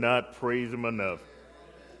Not praise him enough.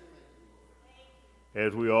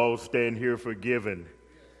 As we all stand here forgiven,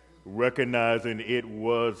 recognizing it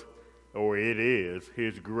was or it is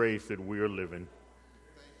his grace that we are living.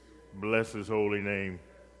 Bless his holy name.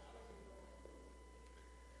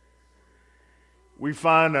 We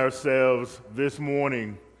find ourselves this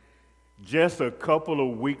morning just a couple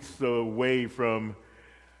of weeks away from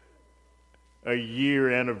a year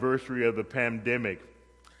anniversary of the pandemic.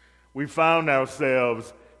 We found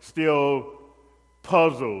ourselves still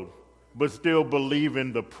puzzled, but still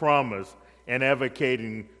believing the promise and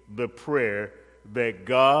advocating the prayer that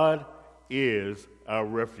God is our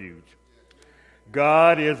refuge.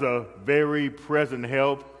 God is a very present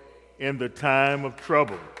help in the time of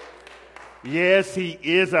trouble. Yes, he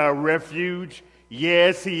is our refuge.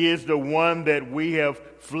 Yes, he is the one that we have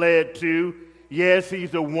fled to. Yes, he's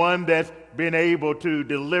the one that's been able to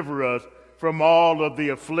deliver us from all of the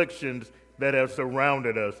afflictions that have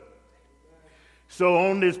surrounded us. So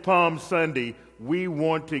on this Palm Sunday, we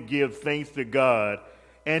want to give thanks to God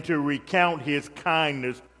and to recount his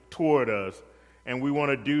kindness toward us. And we want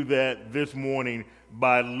to do that this morning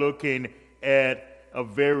by looking at a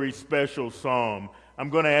very special psalm. I'm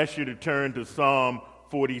going to ask you to turn to Psalm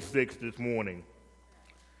 46 this morning.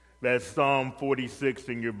 That's Psalm 46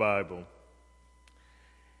 in your Bible.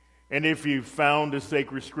 And if you found the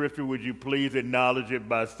sacred scripture, would you please acknowledge it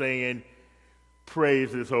by saying,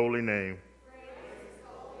 praise his holy name.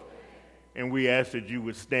 And we ask that you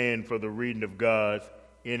would stand for the reading of God's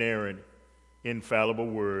inerrant, infallible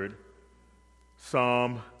word,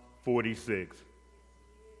 Psalm 46.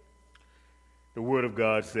 The word of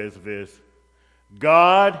God says this: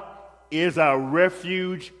 God is our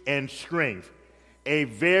refuge and strength, a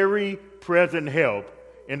very present help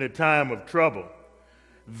in the time of trouble.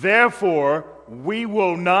 Therefore, we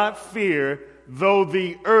will not fear, though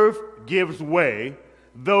the earth gives way,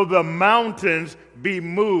 though the mountains be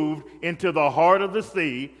moved into the heart of the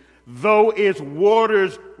sea, though its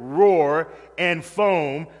waters roar and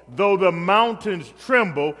foam, though the mountains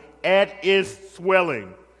tremble at its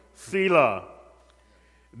swelling. Selah.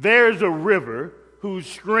 There is a river whose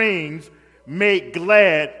streams make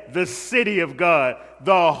glad the city of God,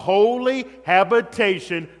 the holy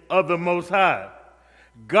habitation of the Most High.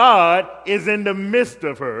 God is in the midst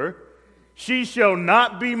of her. She shall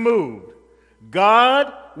not be moved.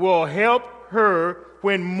 God will help her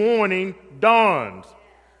when morning dawns.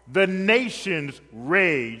 The nations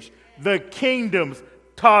rage, the kingdoms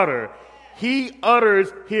totter. He utters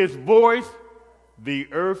his voice, the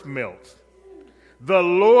earth melts. The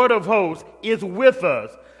Lord of hosts is with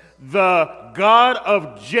us. The God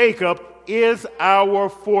of Jacob is our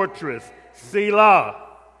fortress. Selah.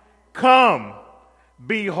 Come,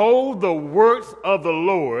 behold the works of the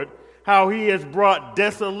Lord, how he has brought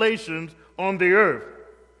desolations on the earth.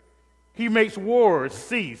 He makes wars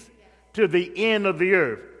cease to the end of the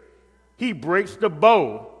earth. He breaks the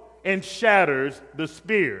bow and shatters the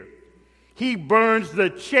spear. He burns the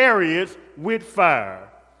chariots with fire.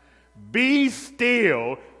 Be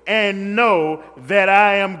still and know that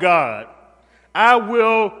I am God. I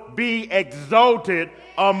will be exalted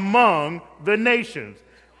among the nations.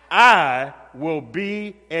 I will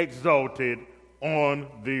be exalted on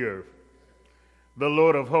the earth. The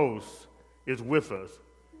Lord of hosts is with us.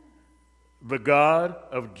 The God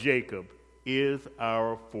of Jacob is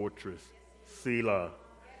our fortress. Selah.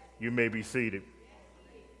 You may be seated.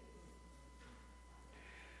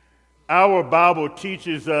 Our Bible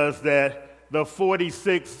teaches us that the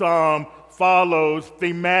 46th Psalm follows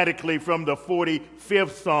thematically from the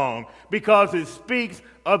 45th Psalm because it speaks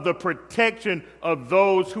of the protection of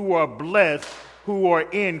those who are blessed, who are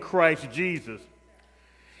in Christ Jesus.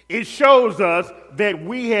 It shows us that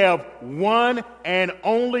we have one and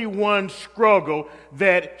only one struggle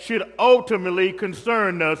that should ultimately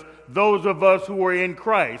concern us, those of us who are in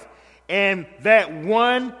Christ. And that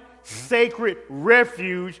one sacred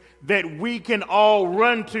refuge that we can all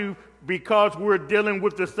run to because we're dealing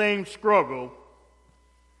with the same struggle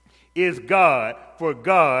is God, for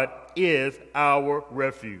God is our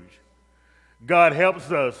refuge. God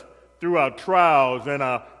helps us through our trials and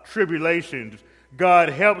our tribulations. God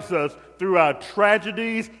helps us through our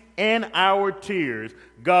tragedies and our tears.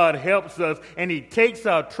 God helps us, and he takes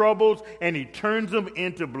our troubles and he turns them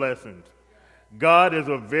into blessings. God is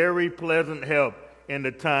a very pleasant help in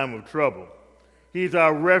the time of trouble. He's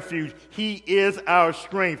our refuge. He is our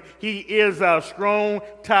strength. He is our strong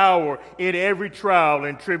tower in every trial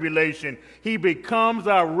and tribulation. He becomes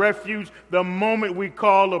our refuge the moment we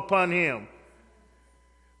call upon him.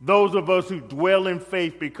 Those of us who dwell in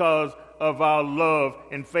faith because of our love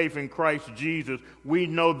and faith in Christ Jesus, we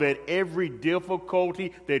know that every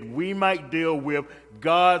difficulty that we might deal with,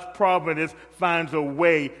 God's providence finds a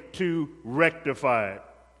way to rectify it.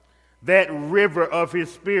 That river of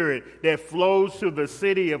his Spirit that flows to the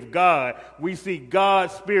city of God, we see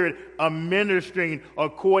God's Spirit administering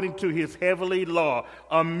according to his heavenly law,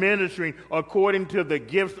 administering according to the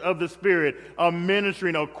gifts of the Spirit,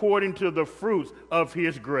 administering according to the fruits of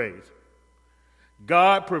his grace.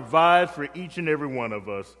 God provides for each and every one of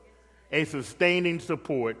us a sustaining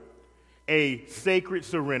support, a sacred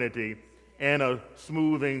serenity, and a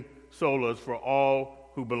smoothing solace for all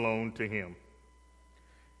who belong to him.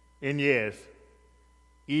 And yes,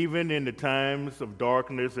 even in the times of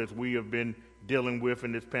darkness as we have been dealing with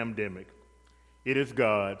in this pandemic, it is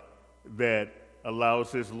God that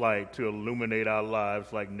allows his light to illuminate our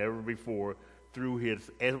lives like never before through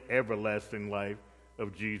his everlasting life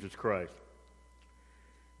of Jesus Christ.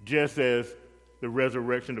 Just as the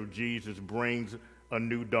resurrection of Jesus brings a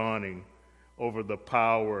new dawning over the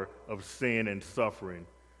power of sin and suffering,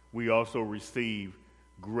 we also receive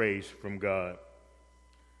grace from God.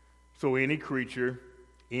 So any creature,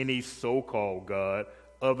 any so-called God,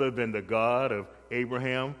 other than the God of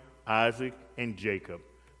Abraham, Isaac, and Jacob,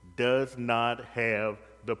 does not have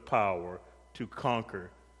the power to conquer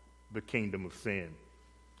the kingdom of sin.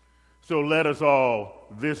 So let us all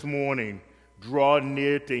this morning draw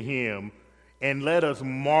near to him and let us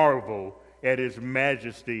marvel at his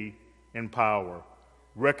majesty and power,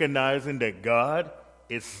 recognizing that God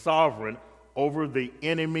is sovereign over the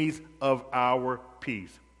enemies of our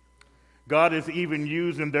peace. God is even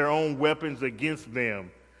using their own weapons against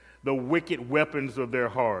them, the wicked weapons of their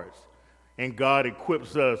hearts. And God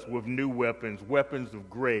equips us with new weapons, weapons of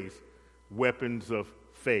grace, weapons of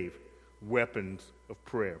faith, weapons of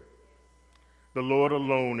prayer. The Lord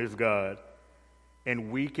alone is God,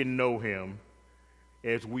 and we can know him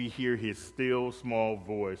as we hear his still small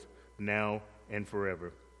voice now and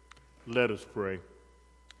forever. Let us pray.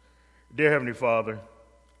 Dear Heavenly Father,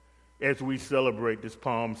 as we celebrate this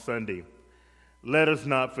Palm Sunday, let us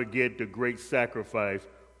not forget the great sacrifice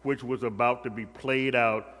which was about to be played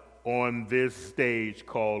out on this stage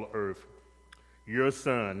called earth. Your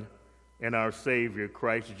Son and our Savior,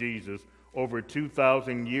 Christ Jesus, over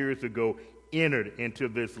 2,000 years ago, entered into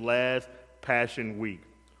this last Passion Week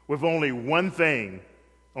with only one thing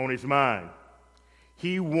on his mind.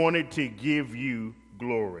 He wanted to give you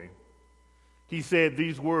glory. He said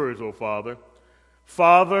these words, O Father,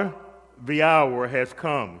 Father, the hour has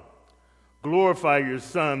come. Glorify your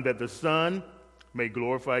Son, that the Son may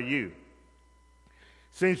glorify you.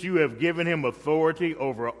 Since you have given him authority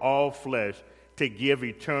over all flesh to give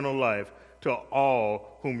eternal life to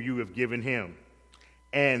all whom you have given him.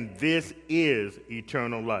 And this is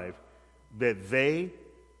eternal life, that they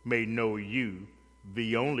may know you,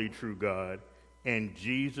 the only true God, and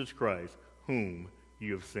Jesus Christ, whom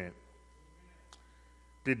you have sent.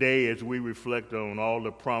 Today, as we reflect on all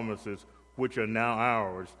the promises which are now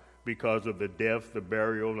ours because of the death, the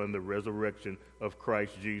burial, and the resurrection of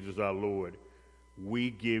Christ Jesus our Lord,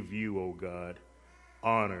 we give you, O God,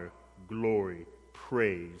 honor, glory,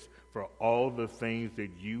 praise for all the things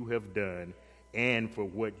that you have done and for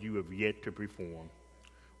what you have yet to perform.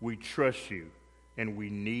 We trust you, and we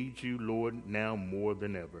need you, Lord, now more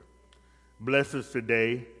than ever. Bless us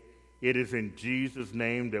today. It is in Jesus'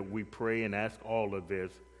 name that we pray and ask all of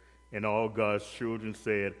this. And all God's children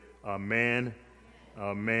said, Amen,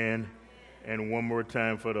 amen, and one more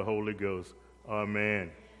time for the Holy Ghost,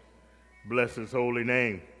 amen. Bless his holy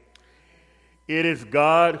name. It is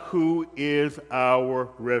God who is our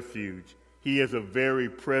refuge. He is a very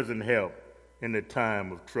present help in the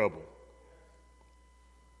time of trouble.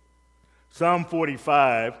 Psalm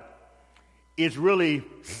 45 is really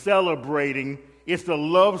celebrating. It's the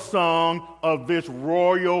love song of this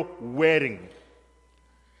royal wedding.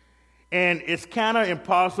 And it's kind of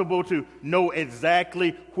impossible to know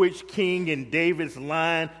exactly which king in David's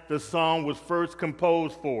line the song was first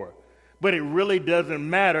composed for. But it really doesn't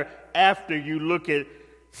matter after you look at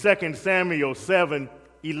 2 Samuel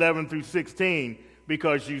 7:11 through 16,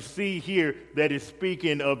 because you see here that it's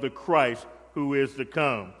speaking of the Christ who is to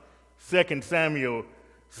come. 2 Samuel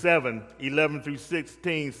 7:11 through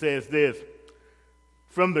 16 says this,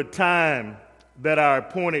 From the time that I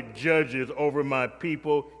appointed judges over my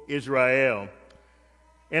people Israel,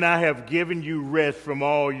 and I have given you rest from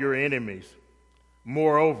all your enemies.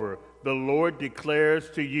 Moreover, the Lord declares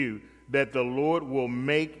to you that the Lord will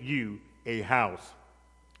make you a house.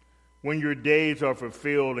 When your days are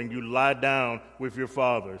fulfilled and you lie down with your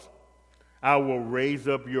fathers, I will raise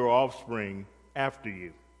up your offspring after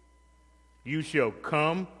you. You shall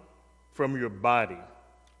come from your body,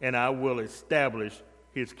 and I will establish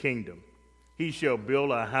his kingdom. He shall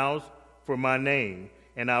build a house for my name,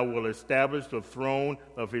 and I will establish the throne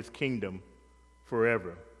of his kingdom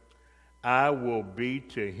forever. I will be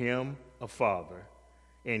to him a father,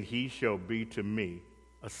 and he shall be to me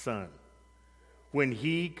a son. When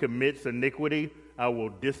he commits iniquity, I will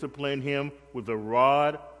discipline him with the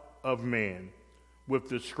rod of man, with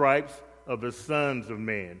the stripes of the sons of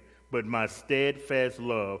man, but my steadfast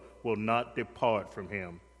love will not depart from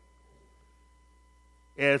him,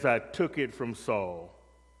 as I took it from Saul,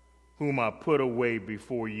 whom I put away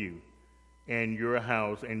before you, and your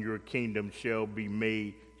house and your kingdom shall be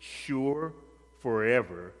made sure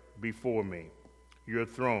forever before me. Your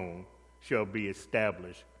throne shall be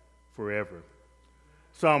established forever.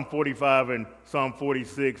 Psalm 45 and Psalm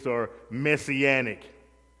 46 are messianic.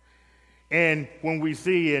 And when we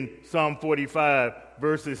see in Psalm 45,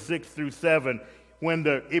 verses 6 through 7, when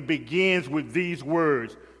it begins with these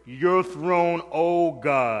words, your throne, O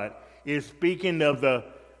God, is speaking of the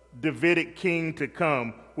Davidic king to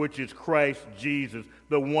come, which is Christ Jesus,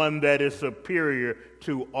 the one that is superior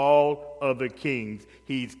to all other kings.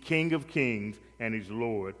 He's King of kings and he's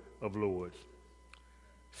Lord of lords.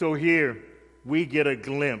 So here we get a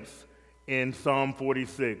glimpse in Psalm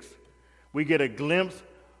 46. We get a glimpse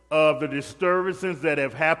of the disturbances that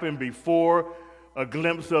have happened before, a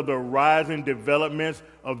glimpse of the rising developments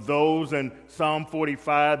of those in Psalm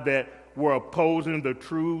 45 that were opposing the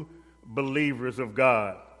true believers of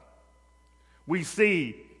God. We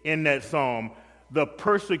see in that psalm the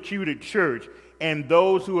persecuted church and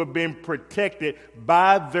those who have been protected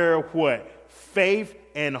by their what? Faith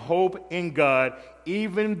and hope in God,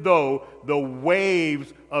 even though the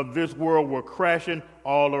waves of this world were crashing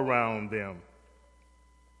all around them.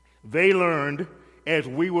 They learned, as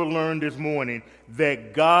we will learn this morning,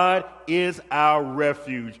 that God is our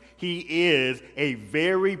refuge. He is a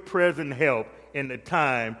very present help in the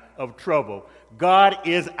time of trouble. God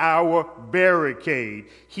is our barricade.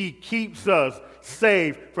 He keeps us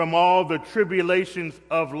safe from all the tribulations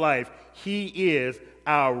of life. He is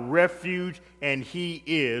our refuge and he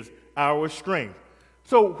is our strength.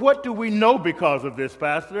 So what do we know because of this,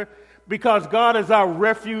 Pastor? Because God is our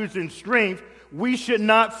refuge and strength, we should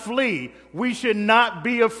not flee. We should not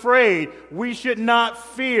be afraid. We should not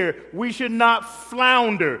fear. We should not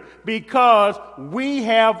flounder, because we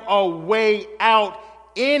have a way out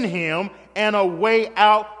in him and a way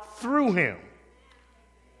out through him.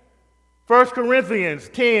 1 Corinthians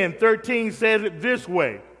 10:13 says it this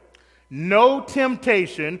way: no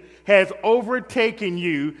temptation has overtaken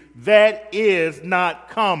you that is not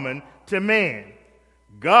common to man.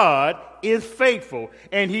 God is faithful,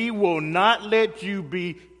 and he will not let you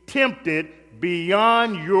be tempted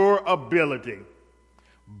beyond your ability.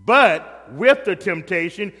 But with the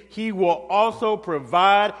temptation, he will also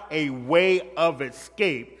provide a way of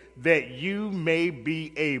escape that you may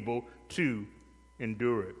be able to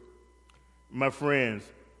endure it. My friends,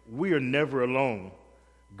 we are never alone.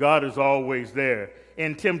 God is always there.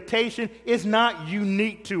 And temptation is not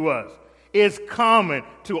unique to us. It's common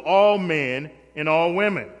to all men and all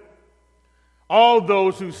women. All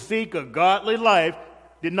those who seek a godly life,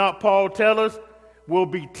 did not Paul tell us, will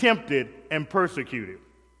be tempted and persecuted.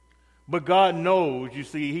 But God knows, you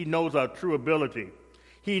see, he knows our true ability.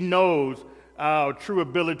 He knows our true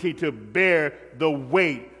ability to bear the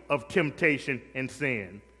weight of temptation and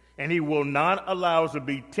sin. And he will not allow us to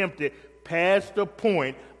be tempted past the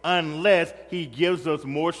point unless he gives us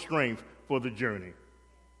more strength for the journey.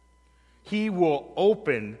 He will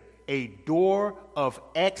open a door of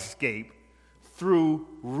escape through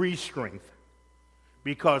restraint,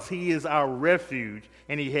 because he is our refuge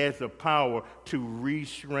and he has the power to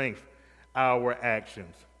restrain our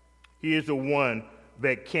actions. He is the one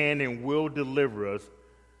that can and will deliver us,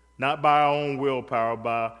 not by our own willpower,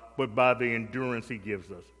 but by the endurance he gives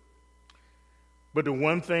us. But the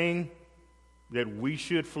one thing that we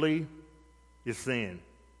should flee is sin.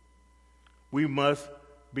 We must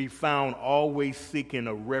be found always seeking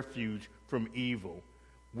a refuge from evil.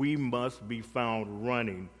 We must be found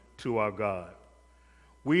running to our God.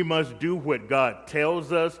 We must do what God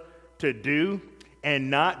tells us to do and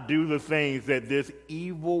not do the things that this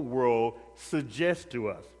evil world suggests to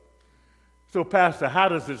us. So, Pastor, how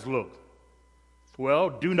does this look? Well,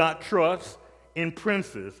 do not trust in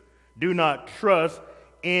princes. Do not trust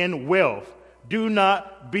in wealth. Do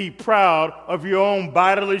not be proud of your own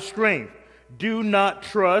bodily strength. Do not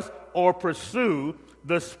trust or pursue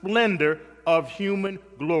the splendor of human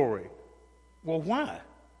glory. Well, why?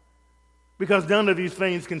 Because none of these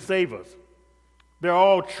things can save us. They're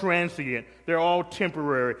all transient. They're all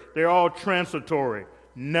temporary. They're all transitory.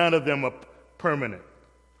 None of them are permanent.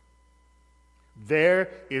 There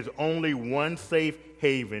is only one safe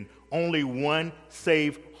haven, only one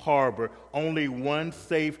safe harbor, only one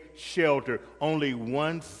safe shelter, only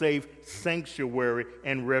one safe sanctuary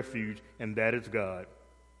and refuge, and that is God.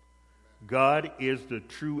 God is the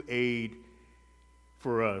true aid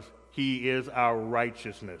for us. He is our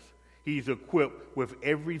righteousness. He's equipped with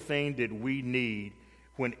everything that we need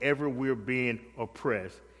whenever we're being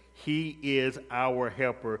oppressed. He is our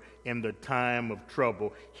helper in the time of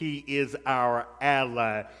trouble. He is our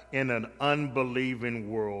ally in an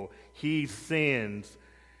unbelieving world. He sends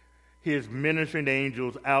his ministering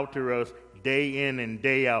angels out to us day in and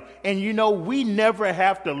day out. And you know, we never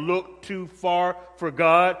have to look too far for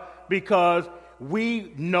God because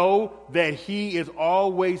we know that he is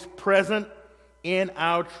always present in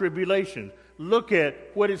our tribulations. Look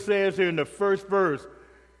at what it says here in the first verse.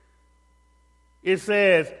 It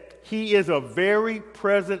says, he is a very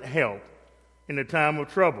present help in the time of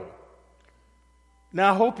trouble.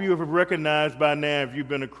 Now, I hope you have recognized by now, if you've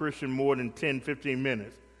been a Christian more than 10, 15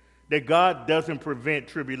 minutes, that God doesn't prevent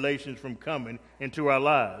tribulations from coming into our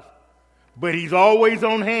lives. But he's always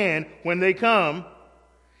on hand when they come.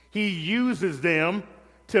 He uses them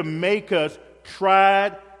to make us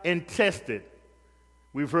tried and tested.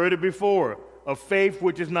 We've heard it before. A faith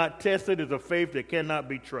which is not tested is a faith that cannot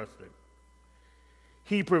be trusted.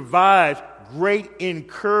 He provides great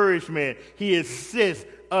encouragement. He assists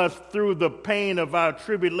us through the pain of our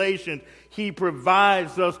tribulations. He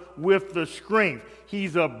provides us with the strength.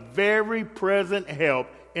 He's a very present help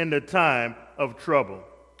in the time of trouble.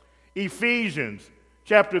 Ephesians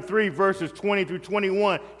chapter 3, verses 20 through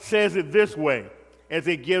 21 says it this way, as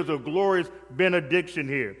it gives a glorious benediction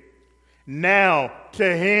here. Now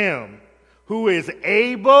to him who is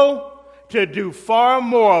able to do far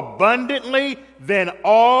more abundantly than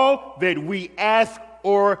all that we ask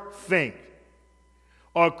or think,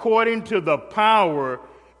 according to the power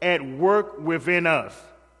at work within us.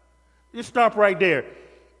 Just stop right there.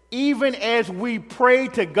 Even as we pray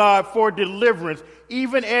to God for deliverance,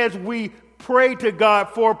 even as we pray to God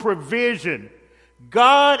for provision,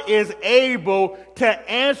 God is able to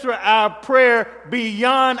answer our prayer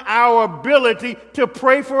beyond our ability to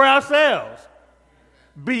pray for ourselves.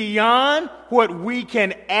 Beyond what we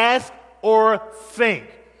can ask or think.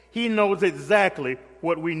 He knows exactly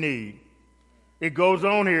what we need. It goes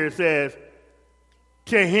on here, it says,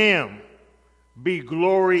 to him be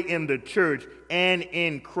glory in the church and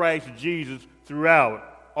in Christ Jesus throughout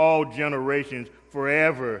all generations,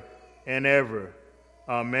 forever and ever.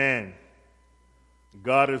 Amen.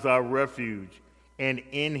 God is our refuge, and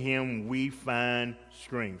in him we find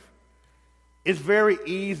strength. It's very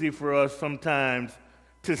easy for us sometimes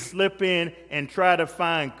to slip in and try to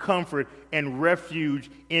find comfort and refuge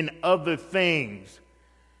in other things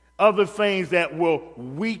that will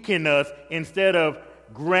weaken us instead of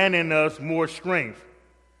granting us more strength.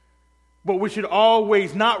 But we should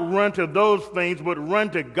always not run to those things, but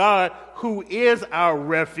run to God, who is our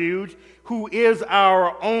refuge, who is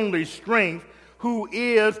our only strength, who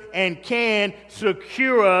is and can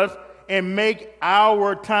secure us and make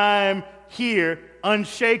our time here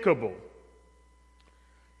unshakable.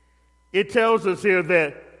 It tells us here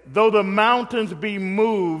that though the mountains be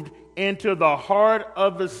moved into the heart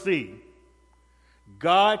of the sea,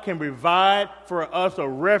 God can provide for us a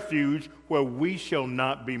refuge where we shall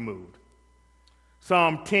not be moved.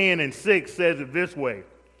 Psalm 10:6 says it this way.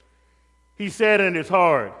 He said in his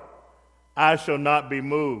heart, I shall not be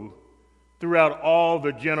moved. Throughout all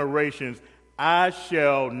the generations, I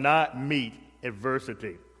shall not meet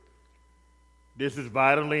adversity. This is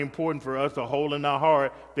vitally important for us to hold in our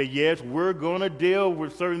heart that, yes, we're going to deal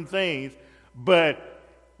with certain things, but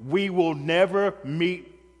we will never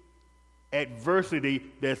meet adversity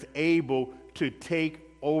that's able to take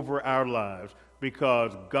over our lives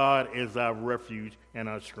because God is our refuge and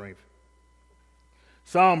our strength.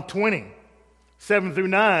 Psalm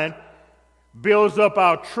 20:7-9 builds up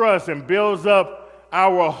our trust and builds up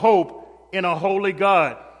our hope in a holy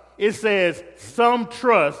God. It says, some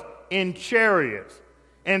trust in chariots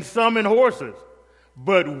and some in horses,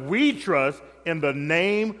 but we trust in the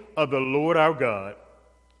name of the Lord our God.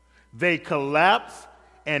 They collapse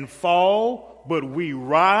and fall, but we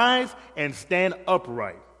rise and stand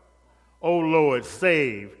upright. O Lord,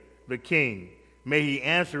 save the King. May he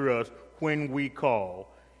answer us when we call.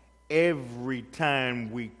 Every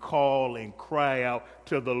time we call and cry out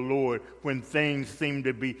to the Lord when things seem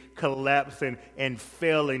to be collapsing and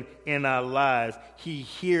failing in our lives, he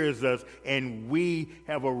hears us, and we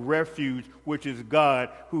have a refuge, which is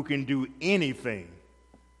God, who can do anything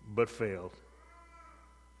but fail.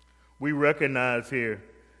 We recognize here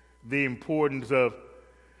the importance of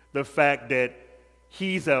the fact that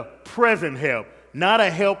he's a present help, not a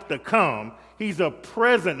help to come. He's a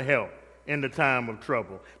present help in the time of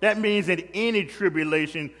trouble. That means that any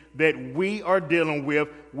tribulation that we are dealing with,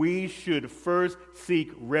 we should first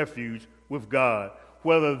seek refuge with God.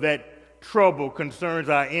 Whether that trouble concerns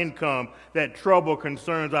our income, that trouble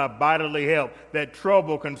concerns our bodily health, that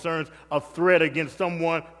trouble concerns a threat against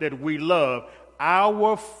someone that we love,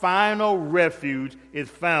 our final refuge is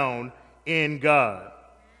found in God.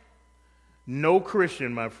 No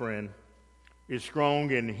Christian, my friend, is strong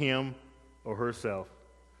in him or herself,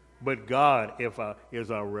 but God is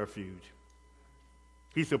our refuge.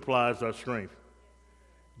 He supplies our strength.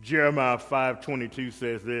 Jeremiah 5:22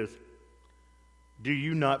 says this, "Do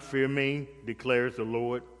you not fear me, declares the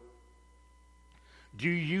Lord? Do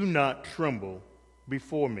you not tremble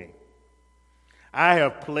before me? I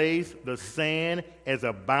have placed the sand as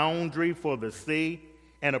a boundary for the sea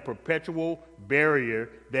and a perpetual barrier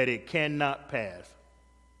that it cannot pass.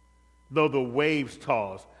 Though the waves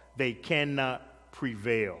toss, they cannot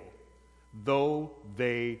prevail. Though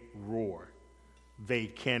they roar, they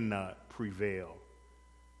cannot prevail.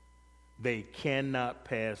 They cannot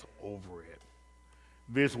pass over it."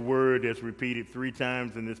 This word that's repeated 3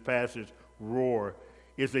 times in this passage, roar,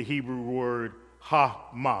 is the Hebrew word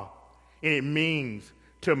ha-ma. And it means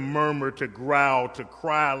to murmur, to growl, to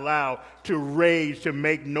cry aloud, to rage, to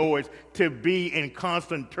make noise, to be in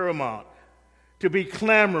constant turmoil, to be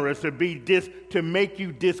clamorous, to make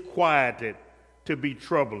you disquieted, to be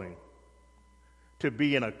troubling, to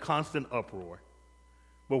be in a constant uproar.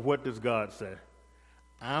 But what does God say?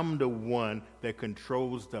 I'm the one that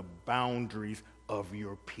controls the boundaries of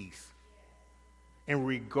your peace. And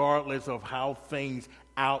regardless of how things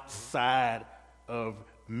outside of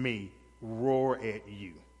me roar at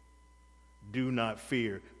you, do not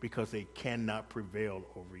fear, because they cannot prevail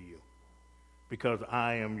over you, because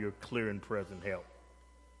I am your clear and present help.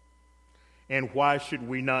 And why should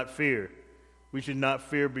we not fear? We should not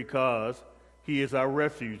fear because he is our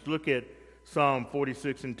refuge. Look at Psalm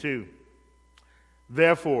 46:2.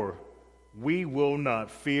 "Therefore, we will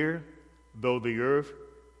not fear, though the earth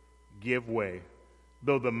give way,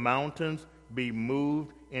 though the mountains be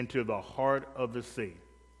moved into the heart of the sea."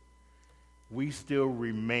 We still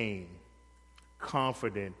remain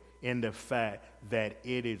confident in the fact that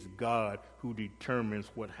it is God who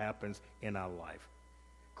determines what happens in our life.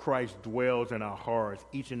 Christ dwells in our hearts,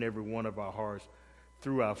 each and every one of our hearts,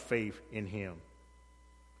 through our faith in him.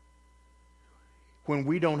 When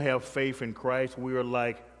we don't have faith in Christ, we are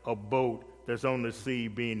like a boat that's on the sea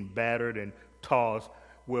being battered and tossed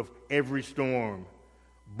with every storm.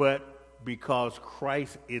 But because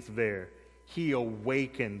Christ is there, he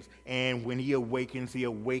awakens, and when he awakens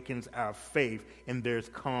our faith, and there's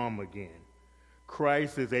calm again.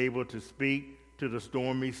 Christ is able to speak to the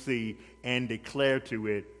stormy sea and declare to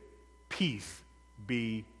it, "Peace,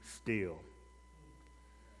 be still."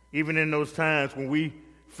 Even in those times when we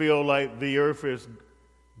feel like the earth is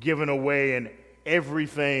given away and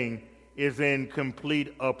everything is in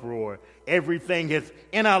complete uproar, everything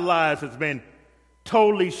in our lives has been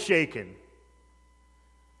totally shaken,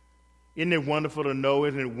 isn't it wonderful to know?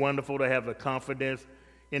 Isn't it wonderful to have the confidence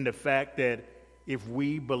in the fact that if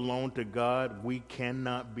we belong to God, we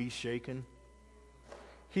cannot be shaken?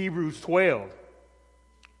 Hebrews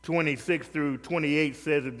 12:26-28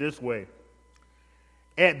 says it this way.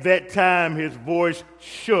 "At that time his voice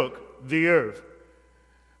shook the earth.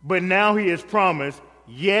 But now he has promised,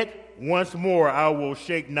 yet once more I will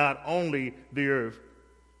shake not only the earth,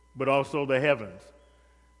 but also the heavens."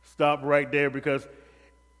 Stop right there, because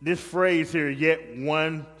this phrase here, "yet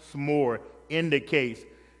once more," indicates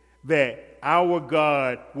that our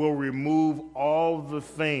God will remove all the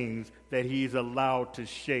things that he's allowed to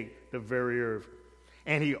shake the very earth.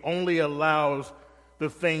 And he only allows the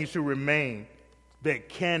things to remain that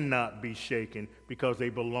cannot be shaken because they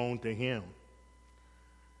belong to him.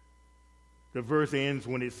 The verse ends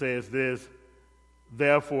when it says this,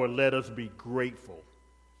 "Therefore let us be grateful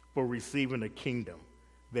for receiving a kingdom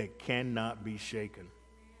that cannot be shaken.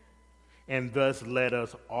 And thus let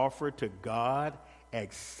us offer to God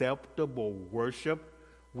acceptable worship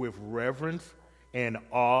with reverence and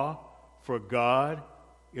awe, for God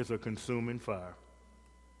is a consuming fire."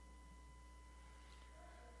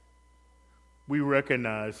 We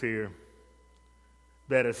recognize here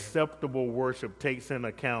that acceptable worship takes into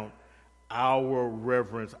account our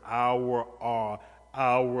reverence, our awe,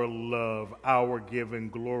 our love, our giving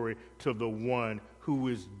glory to the one who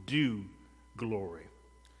is due glory.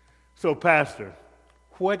 So, Pastor,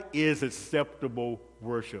 what is acceptable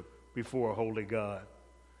worship before a holy God?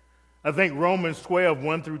 I think Romans 12,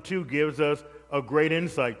 1 through 2 gives us a great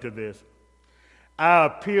insight to this. I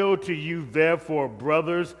appeal to you, therefore,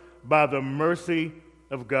 brothers, by the mercy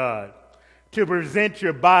of God, to present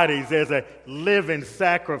your bodies as a living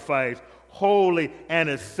sacrifice, holy and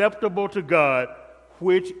acceptable to God,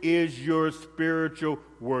 which is your spiritual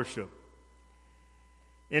worship.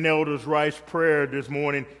 In Elder Wright's prayer this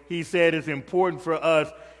morning, he said it's important for us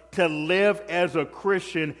to live as a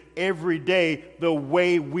Christian every day the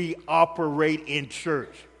way we operate in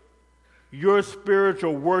church. Your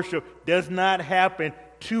spiritual worship does not happen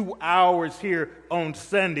 2 hours here on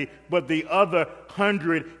Sunday, but the other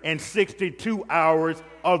 162 hours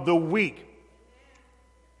of the week.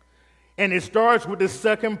 And it starts with the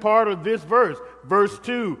second part of this verse, verse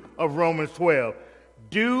 2 of Romans 12.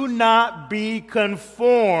 Do not be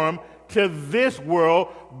conformed to this world,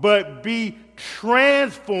 but be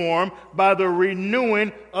transformed by the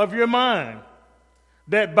renewing of your mind,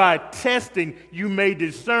 that by testing you may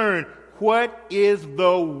discern what is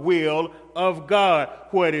the will of God,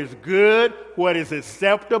 what is good, what is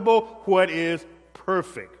acceptable, what is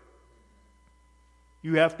perfect.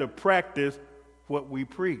 You have to practice what we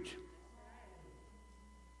preach.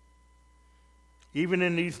 Even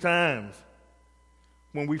in these times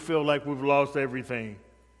when we feel like we've lost everything,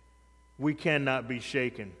 we cannot be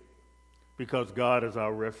shaken because God is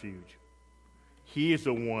our refuge. He is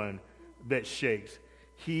the one that shakes.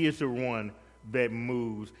 He is the one that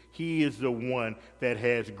moves. He is the one that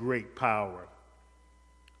has great power.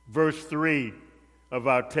 Verse 3 of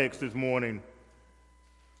our text this morning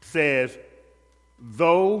says,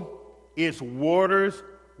 though its waters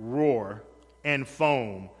roar and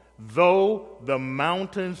foam, though the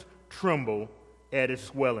mountains tremble at its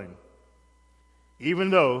swelling.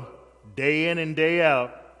 Even though day in and day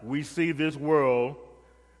out we see this world,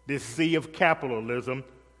 this sea of capitalism,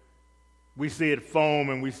 we see it foam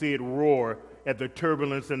and we see it roar at the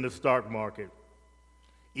turbulence in the stock market.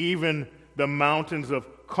 Even the mountains of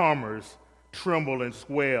commerce tremble and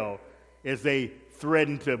swell as they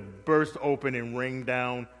threaten to burst open and rain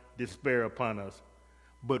down despair upon us.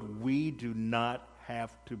 But we do not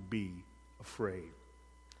have to be afraid.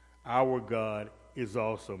 Our God is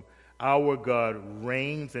awesome. Our God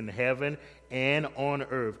reigns in heaven and on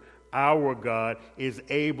earth. Our God is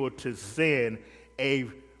able to send a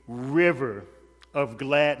river of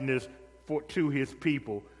gladness to his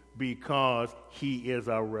people because he is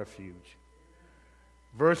our refuge.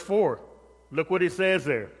 Verse 4, look what it says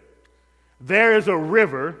there. There is a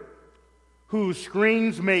river whose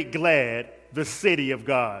streams make glad the city of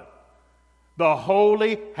God, the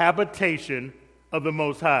holy habitation of the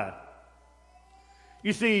Most High.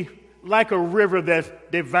 You see, like a river that's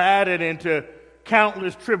divided into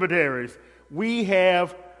countless tributaries, we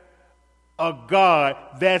have a God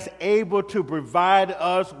that's able to provide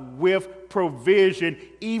us with provision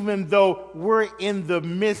even though we're in the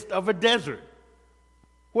midst of a desert.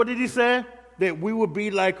 What did he say? That we will be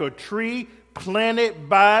like a tree planted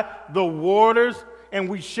by the waters and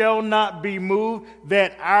we shall not be moved,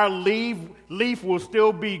 that our leaf will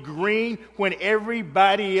still be green when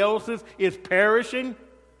everybody else's is perishing.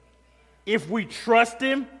 If we trust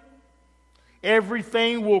him,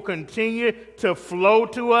 everything will continue to flow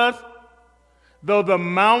to us. Though the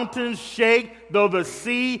mountains shake, though the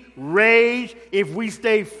sea rage, if we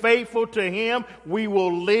stay faithful to him, we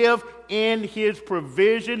will live in his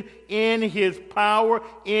provision, in his power,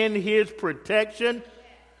 in his protection,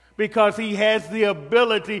 because he has the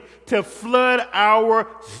ability to flood our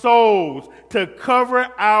souls, to cover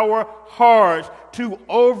our hearts, to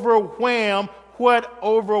overwhelm what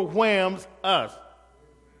overwhelms us.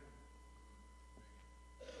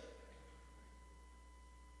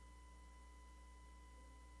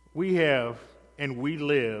 We have and we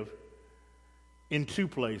live in two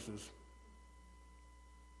places.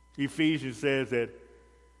 Ephesians says that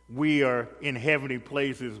we are in heavenly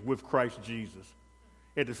places with Christ Jesus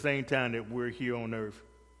at the same time that we're here on earth.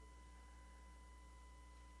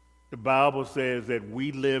 The Bible says that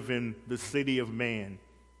we live in the city of man,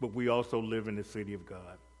 but we also live in the city of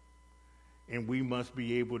God. And we must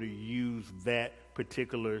be able to use that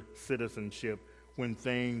particular citizenship when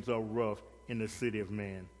things are rough in the city of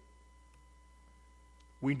man.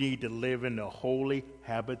 We need to live in the holy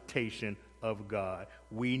habitation of God.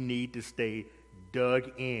 We need to stay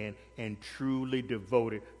dug in and truly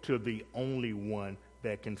devoted to the only one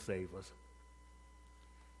that can save us.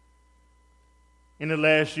 In the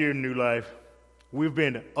last year in New Life, we've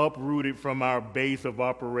been uprooted from our base of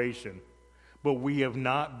operation, but we have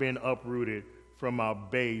not been uprooted from our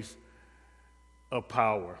base of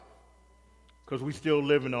power, because we still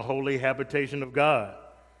live in the holy habitation of God.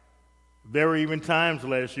 There were even times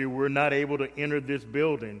last year we were not able to enter this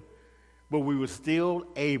building, but we were still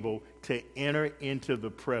able to enter into the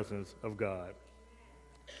presence of God.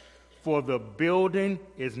 For the building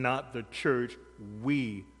is not the church,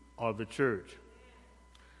 we are the church.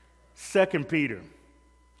 2 Peter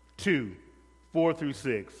 2, 4 through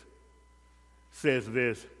 6 says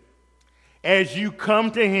this: as you come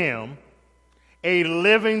to him, a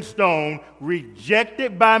living stone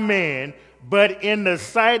rejected by man, but in the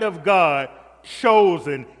sight of God,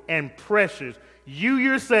 chosen and precious, you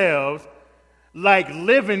yourselves, like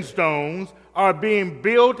living stones, are being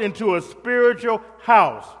built into a spiritual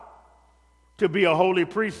house to be a holy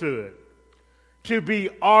priesthood, to be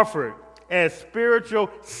offered as spiritual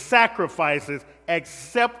sacrifices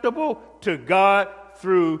acceptable to God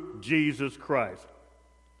through Jesus Christ.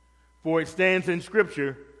 For it stands in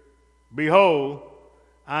Scripture, behold,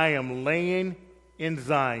 I am laying in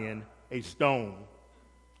Zion a stone,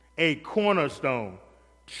 a cornerstone,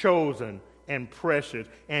 chosen and precious,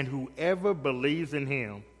 and whoever believes in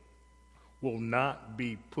him will not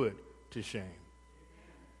be put to shame.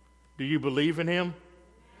 Do you believe in him?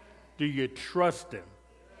 Do you trust him?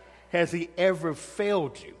 Has he ever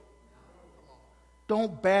failed you?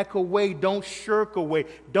 Don't back away. Don't shirk away.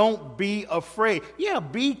 Don't be afraid. Yeah,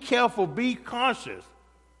 be careful. Be cautious.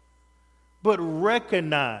 But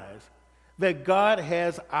recognize that God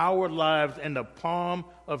has our lives in the palm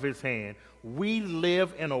of his hand. We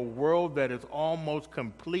live in a world that is almost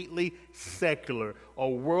completely secular, a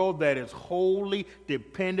world that is wholly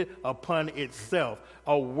dependent upon itself,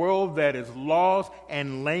 a world that is lost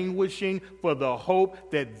and languishing for the hope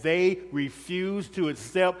that they refuse to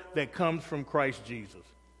accept that comes from Christ Jesus.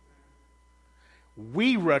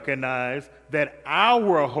 We recognize that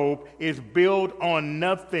our hope is built on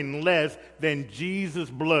nothing less than Jesus'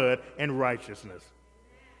 blood and righteousness.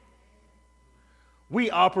 We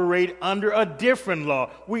operate under a different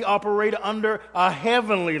law. We operate under a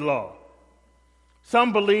heavenly law.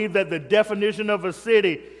 Some believe that the definition of a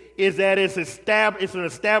city is that it's an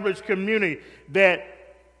established community that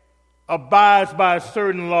abides by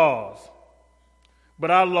certain laws. But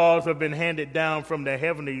our laws have been handed down from the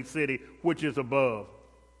heavenly city, which is above,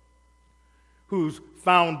 whose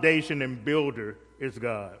foundation and builder is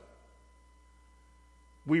God.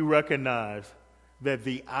 We recognize that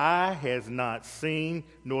the eye has not seen,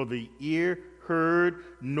 nor the ear heard,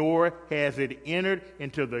 nor has it entered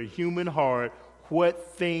into the human heart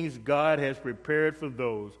what things God has prepared for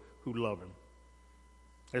those who love him.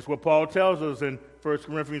 That's what Paul tells us in 1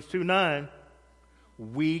 Corinthians 2:9.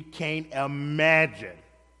 We can't imagine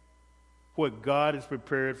what God has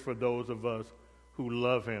prepared for those of us who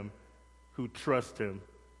love him, who trust him,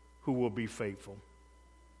 who will be faithful.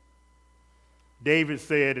 David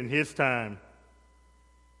said in his time,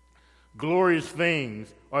 glorious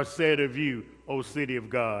things are said of you, O city of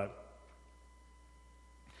God.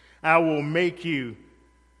 I will make you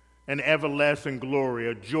an everlasting glory,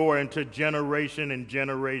 a joy unto generation and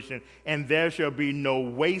generation, and there shall be no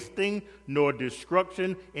wasting nor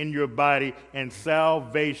destruction in your body, and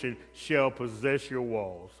salvation shall possess your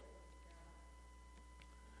walls.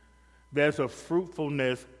 There's a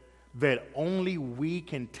fruitfulness that only we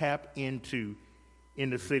can tap into in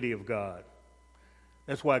the city of God.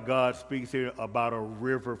 That's why God speaks here about a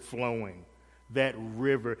river flowing. That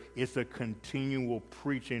river is a continual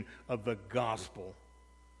preaching of the gospel.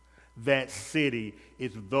 That city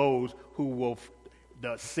is those who will,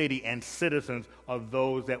 the city and citizens are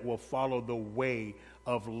those that will follow the way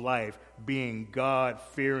of life, being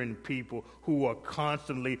God-fearing people who are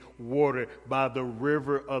constantly watered by the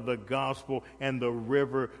river of the gospel and the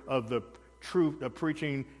river of the truth, the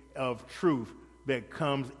preaching of truth that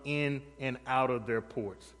comes in and out of their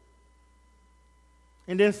ports.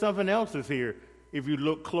 And then something else is here. If you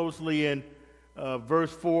look closely in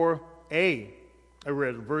verse 4a,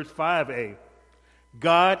 or verse 5a,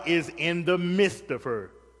 God is in the midst of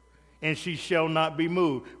her, and she shall not be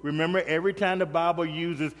moved. Remember, every time the Bible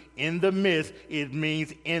uses in the midst, it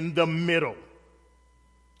means in the middle.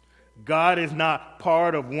 God is not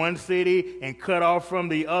part of one city and cut off from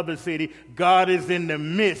the other city. God is in the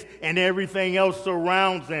midst, and everything else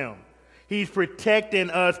surrounds him. He's protecting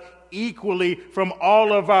us equally from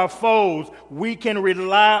all of our foes. We can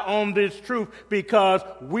rely on this truth because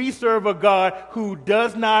we serve a God who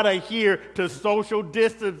does not adhere to social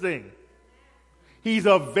distancing. He's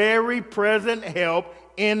a very present help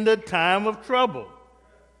in the time of trouble.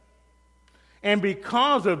 And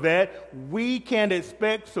because of that, we can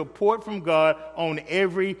expect support from God on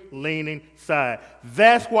every leaning side.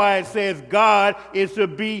 That's why it says God is to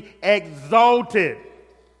be exalted.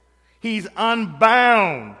 He's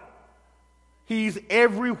unbound. He's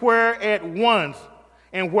everywhere at once,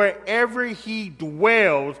 and wherever he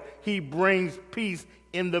dwells, he brings peace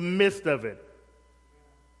in the midst of it.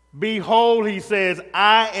 Behold, he says,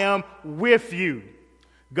 I am with you.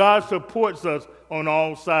 God supports us on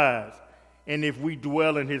all sides, and if we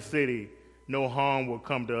dwell in his city, no harm will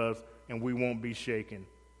come to us, and we won't be shaken.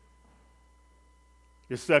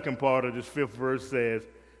 The second part of this 5th verse says,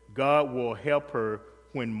 God will help her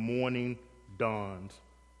when morning dawns.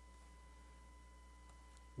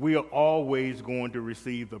 We are always going to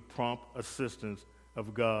receive the prompt assistance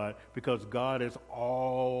of God because God is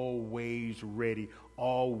always ready,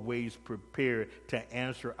 always prepared to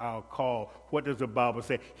answer our call. What does the Bible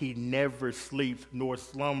say? He never sleeps nor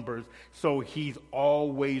slumbers, so he's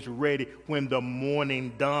always ready when the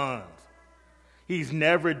morning dawns. He's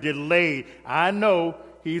never delayed. I know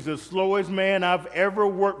he's the slowest man I've ever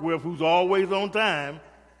worked with who's always on time.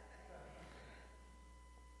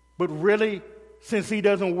 But really, since he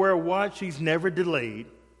doesn't wear a watch, he's never delayed.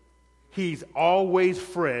 He's always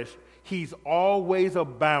fresh. He's always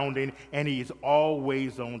abounding, and he's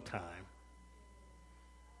always on time.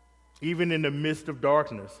 Even in the midst of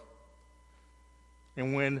darkness.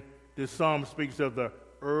 And when the psalm speaks of the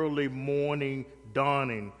early morning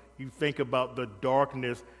dawning, you think about the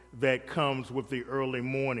darkness that comes with the early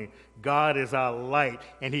morning. God is our light,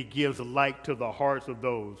 and he gives light to the hearts of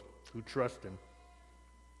those who trust him.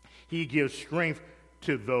 He gives strength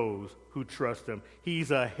to those who trust him. He's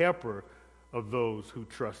a helper of those who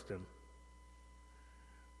trust him.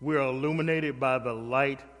 We're illuminated by the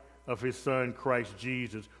light of his Son, Christ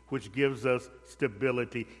Jesus, which gives us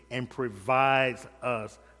stability and provides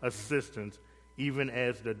us assistance even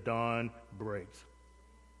as the dawn breaks.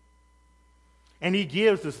 And he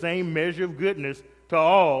gives the same measure of goodness to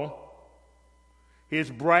all. His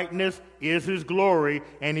brightness is his glory,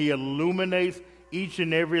 and he illuminates each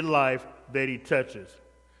and every life that he touches.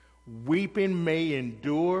 Weeping may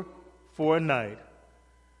endure for a night,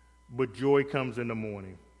 but joy comes in the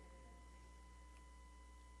morning.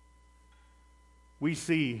 We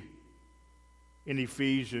see in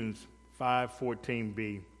Ephesians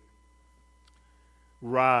 5:14b,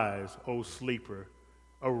 rise, O sleeper,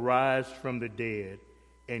 arise from the dead,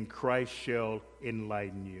 and Christ shall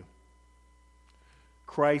enlighten you.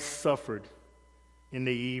 Christ suffered in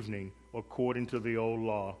the evening according to the old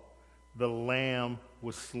law. The Lamb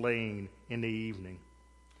was slain in the evening.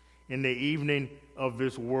 In the evening of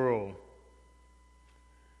this world,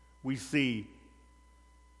 we see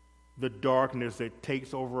the darkness that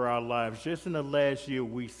takes over our lives. Just in the last year,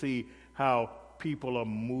 we see how people are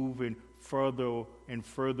moving further and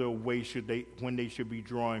further away when they should be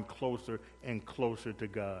drawing closer and closer to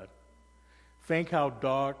God. Think how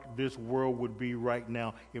dark this world would be right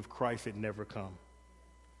now if Christ had never come.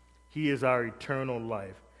 He is our eternal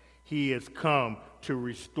life. He has come to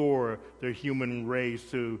restore the human race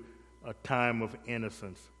to a time of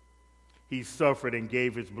innocence. He suffered and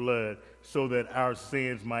gave his blood so that our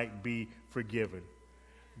sins might be forgiven.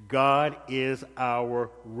 God is our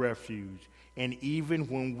refuge. And even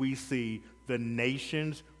when we see the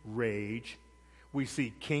nations rage, we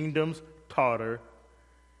see kingdoms totter,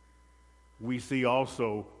 we see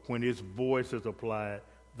also when his voice is applied,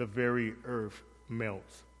 the very earth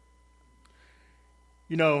melts.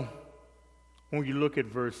 You know, when you look at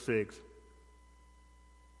verse 6,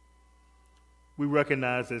 we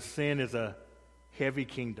recognize that sin is a heavy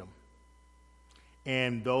kingdom.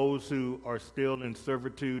 And those who are still in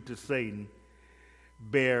servitude to Satan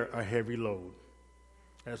bear a heavy load.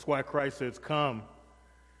 That's why Christ says, come,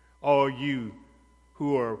 all you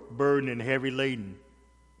who are burdened and heavy laden,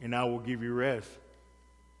 and I will give you rest.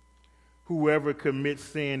 Whoever commits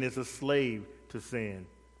sin is a slave to sin.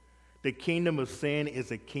 The kingdom of sin is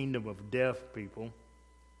a kingdom of death, people.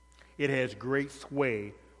 It has great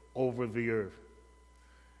sway over the earth.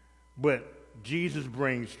 But Jesus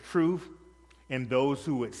brings truth, and those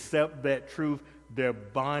who accept that truth, their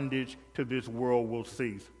bondage to this world will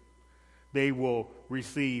cease. They will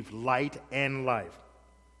receive light and life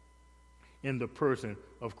in the person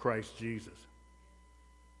of Christ Jesus.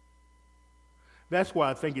 That's why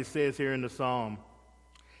I think it says here in the psalm,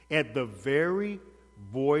 at the very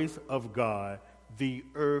voice of God, the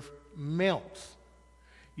earth melts.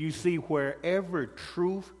 You see, wherever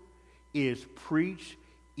truth is preached,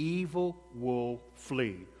 evil will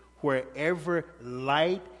flee. Wherever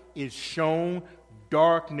light is shown,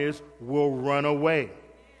 darkness will run away.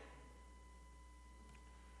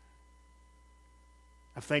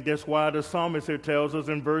 I think that's why the psalmist here tells us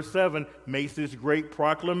in verse 7, makes this great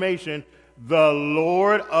proclamation, the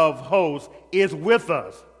Lord of hosts is with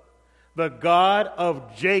us. The God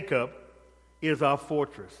of Jacob is our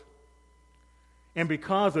fortress. And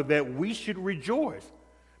because of that, we should rejoice.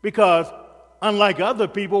 Because unlike other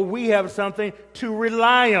people, we have something to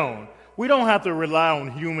rely on. We don't have to rely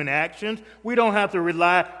on human actions. We don't have to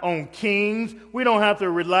rely on kings. We don't have to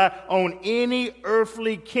rely on any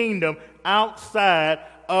earthly kingdom outside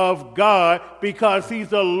of God, because he's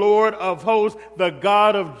the Lord of hosts. The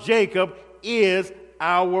God of Jacob is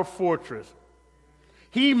our fortress.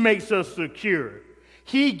 He makes us secure.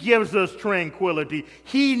 He gives us tranquility.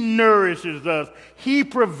 He nourishes us. He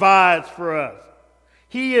provides for us.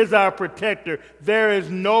 He is our protector. There is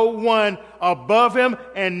no one above him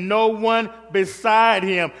and no one beside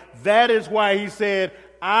him. That is why he said,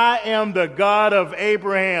 I am the God of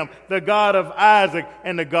Abraham, the God of Isaac,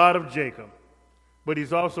 and the God of Jacob. But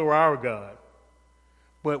he's also our God.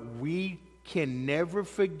 But we can never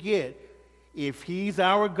forget, if he's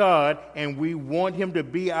our God and we want him to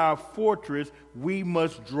be our fortress, we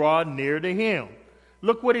must draw near to him.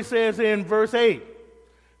 Look what he says in verse 8.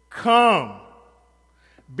 Come,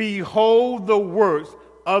 behold the works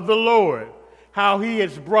of the Lord, how he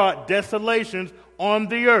has brought desolations on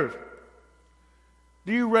the earth.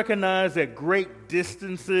 Do you recognize that great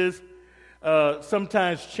distances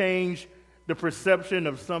sometimes change the perception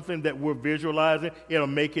of something that we're visualizing? It'll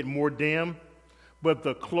make it more dim. But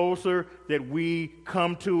the closer that we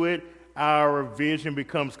come to it, our vision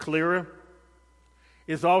becomes clearer.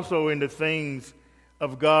 It's also in the things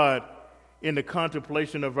of God, in the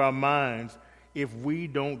contemplation of our minds. If we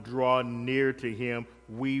don't draw near to him,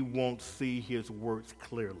 we won't see his works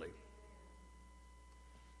clearly.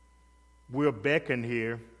 We're beckoned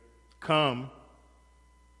here. Come.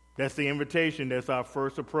 That's the invitation. That's our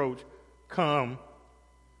first approach. Come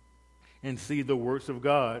and see the works of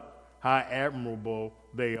God, how admirable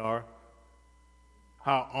they are,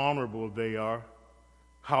 how honorable they are,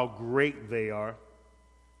 how great they are,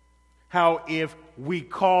 how if we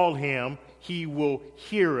call him, he will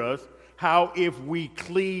hear us, how if we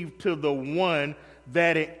cleave to the one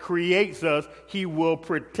that it creates us, he will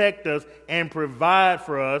protect us and provide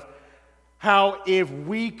for us, how if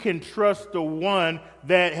we can trust the one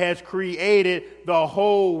that has created the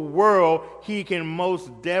whole world, he can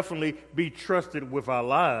most definitely be trusted with our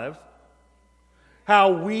lives.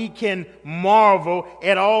 How we can marvel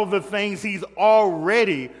at all the things he's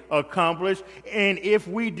already accomplished. And if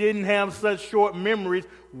we didn't have such short memories,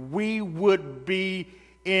 we would be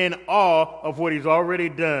in awe of what he's already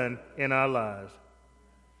done in our lives.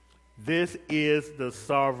 This is the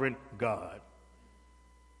sovereign God.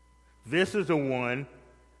 This is the one,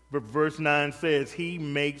 but verse 9 says, he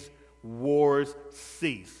makes wars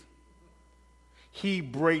cease. He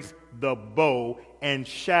breaks the bow and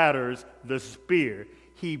shatters the spear.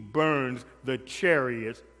 He burns the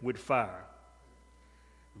chariots with fire.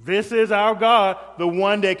 This is our God, the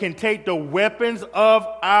one that can take the weapons of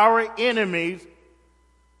our enemies,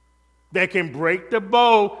 that can break the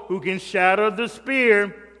bow, who can shatter the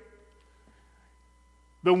spear,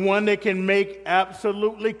 the one that can make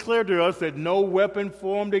absolutely clear to us that no weapon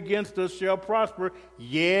formed against us shall prosper.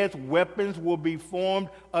 Yes, weapons will be formed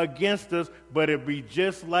against us, but it'll be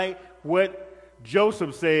just like what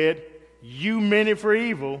Joseph said, you meant it for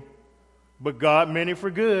evil, but God meant it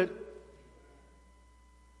for good.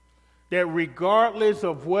 That regardless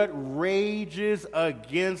of what rages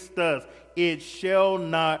against us, it shall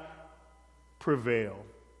not prevail.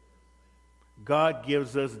 God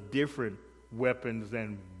gives us different weapons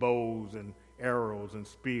and bows and arrows and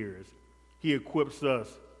spears. He equips us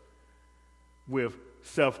with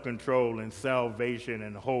self-control and salvation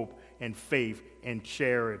and hope and faith and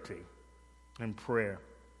charity and prayer.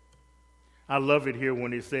 I love it here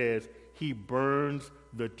when it says he burns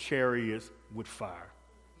the chariots with fire.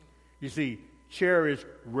 You see, chariots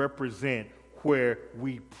represent where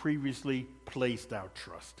we previously placed our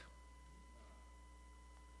trust.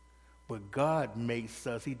 But God makes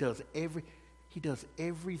us, he does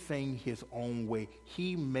everything his own way.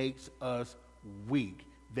 He makes us weak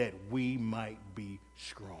that we might be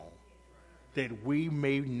strong, that we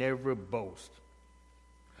may never boast,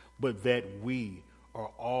 but that we are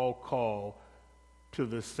all called to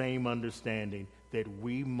the same understanding that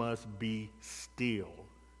we must be still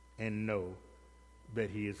and know that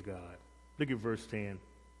he is God. Look at verse 10.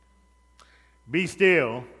 Be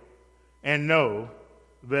still and know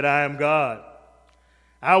that I am God.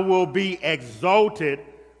 I will be exalted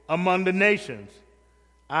among the nations.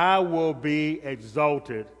 I will be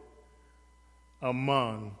exalted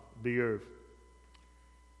among the earth.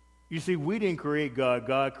 You see, we didn't create God.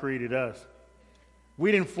 God created us.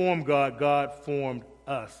 We didn't form God. God formed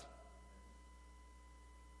us.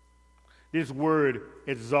 This word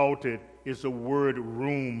exalted is the word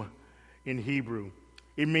room in Hebrew.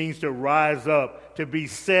 It means to rise up, to be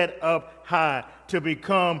set up high, to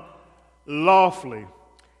become lofty.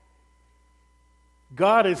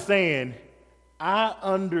 God is saying, I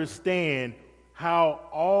understand how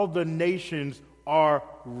all the nations are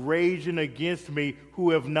raging against me who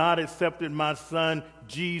have not accepted my son,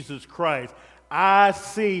 Jesus Christ. I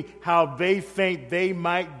see how they think they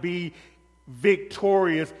might be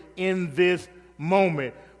victorious in this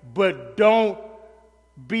moment. But don't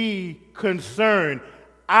be concerned.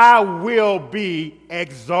 I will be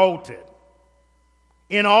exalted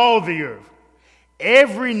in all the earth.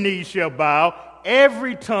 Every knee shall bow,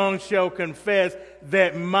 every tongue shall confess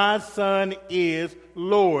that my son is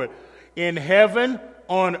Lord, in heaven,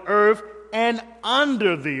 on earth, and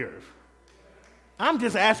under the earth. I'm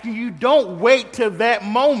just asking you, don't wait till that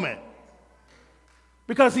moment.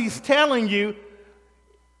 Because he's telling you,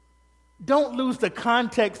 don't lose the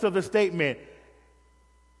context of the statement.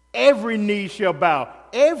 Every knee shall bow.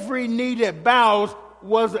 Every knee that bows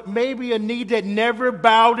was maybe a knee that never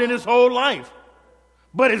bowed in his whole life.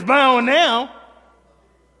 But it's bowing now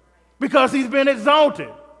because he's been exalted.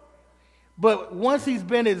 But once he's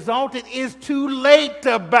been exalted, it's too late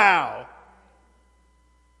to bow.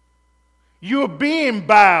 You're being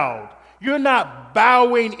bowed. You're not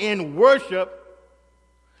bowing in worship.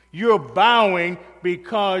 You're bowing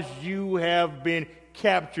because you have been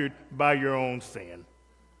captured by your own sin.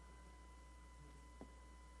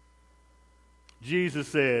 Jesus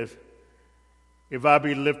says, if I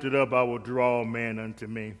be lifted up, I will draw all men unto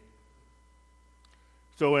me.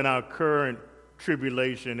 So in our current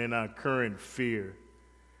tribulation, in our current fear,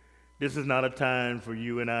 this is not a time for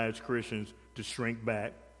you and I as Christians to shrink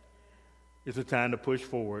back. It's a time to push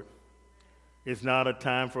forward. It's not a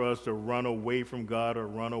time for us to run away from God or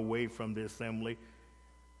run away from the assembly.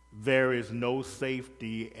 There is no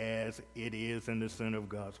safety as it is in the center of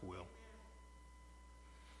God's will.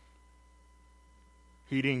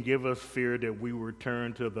 He didn't give us fear that we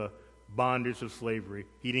return to the bondage of slavery.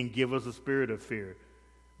 He didn't give us a spirit of fear,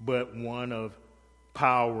 but one of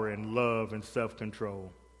power and love and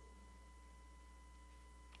self-control.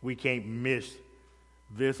 We can't miss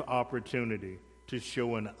this opportunity to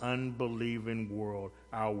show an unbelieving world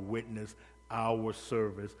our witness, our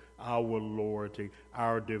service, our loyalty,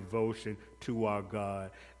 our devotion to our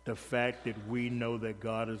God. The fact that we know that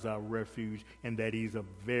God is our refuge and that he's a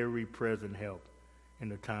very present help in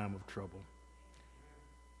the time of trouble.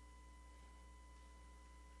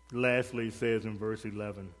 Lastly, it says in verse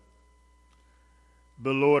 11,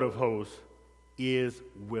 the Lord of hosts is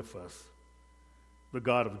with us. The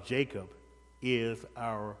God of Jacob is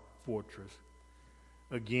our fortress.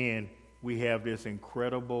 Again, we have this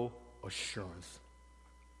incredible assurance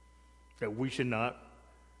that we should not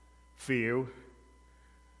fear.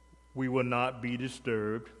 We will not be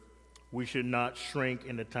disturbed. We should not shrink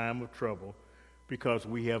in the time of trouble because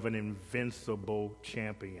we have an invincible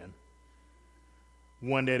champion,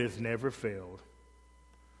 one that has never failed,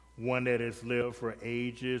 one that has lived for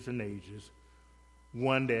ages and ages,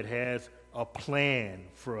 one that has a plan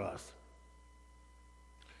for us.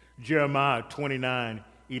 Jeremiah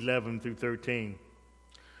 29:11-13.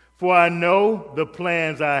 For I know the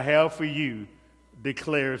plans I have for you,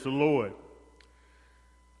 declares the Lord.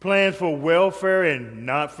 Plans for welfare and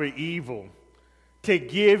not for evil, to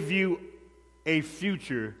give you a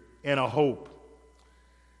future and a hope.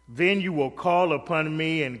 Then you will call upon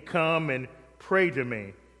me and come and pray to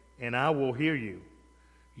me, and I will hear you.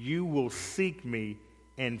 You will seek me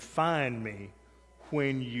and find me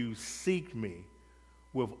when you seek me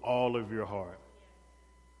with all of your heart.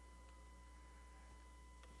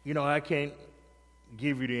 You know, I can't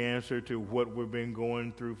give you the answer to what we've been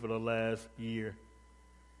going through for the last year.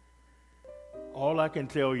 All I can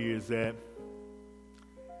tell you is that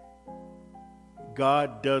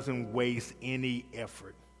God doesn't waste any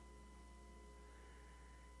effort.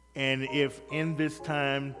 And if in this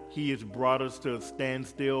time he has brought us to a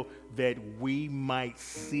standstill that we might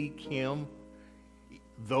seek him,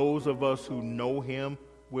 those of us who know him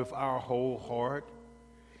with our whole heart,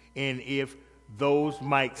 and if those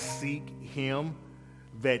might seek him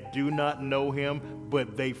that do not know him,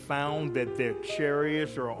 but they found that their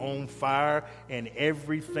chariots are on fire and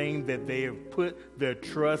everything that they have put their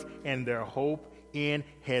trust and their hope in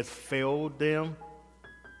has failed them,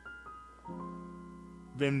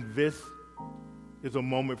 then this is a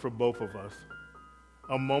moment for both of us.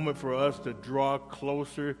 A moment for us to draw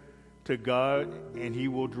closer to God and he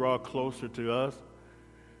will draw closer to us.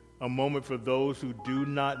 A moment for those who do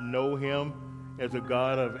not know him as a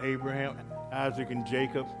God of Abraham, Isaac, and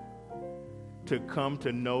Jacob to come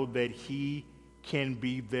to know that he can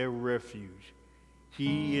be their refuge.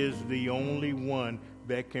 He is the only one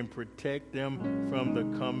that can protect them from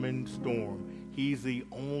the coming storm. He's the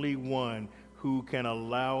only one who can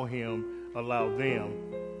allow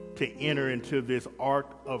them to enter into this ark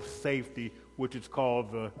of safety, which is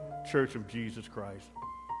called the Church of Jesus Christ.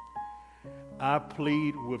 I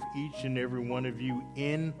plead with each and every one of you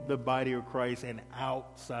in the body of Christ and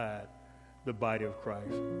outside the body of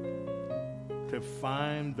Christ to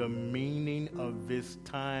find the meaning of this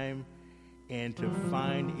time and to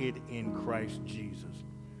find it in Christ Jesus.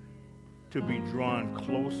 To be drawn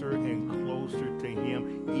closer and closer to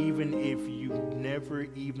him, even if you've never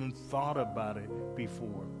even thought about it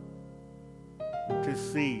before. To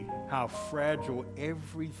see how fragile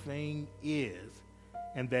everything is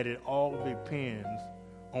and that it all depends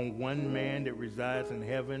on one man that resides in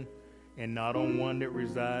heaven and not on one that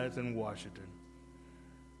resides in Washington.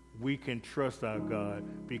 We can trust our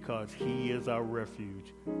God because he is our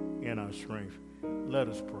refuge and our strength. Let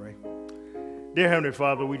us pray. Dear Heavenly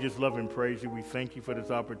Father, we just love and praise you. We thank you for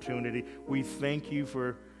this opportunity. We thank you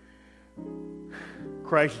for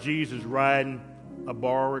Christ Jesus riding a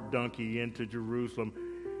borrowed donkey into Jerusalem.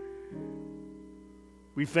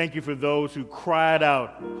 We thank you for those who cried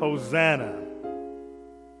out, Hosanna.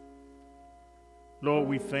 Lord,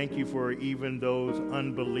 we thank you for even those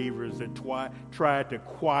unbelievers that tried to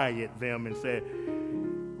quiet them and said,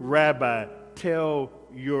 Rabbi, tell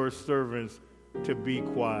your servants to be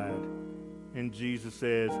quiet. And Jesus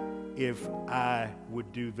says, if I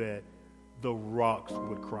would do that, the rocks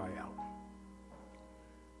would cry out.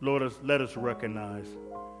 Lord, let us recognize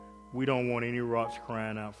we don't want any rocks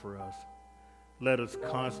crying out for us. Let us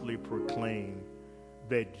constantly proclaim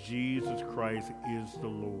that Jesus Christ is the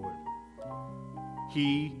Lord.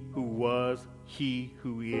 He who was, he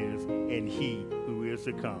who is, and he who is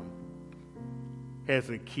to come has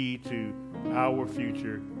a key to our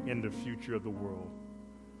future and the future of the world.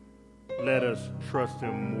 Let us trust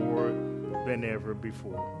him more than ever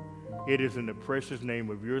before. It is in the precious name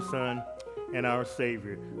of your Son and our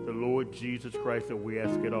Savior, the Lord Jesus Christ, that we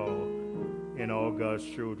ask it all. And all God's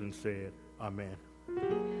children said, Amen.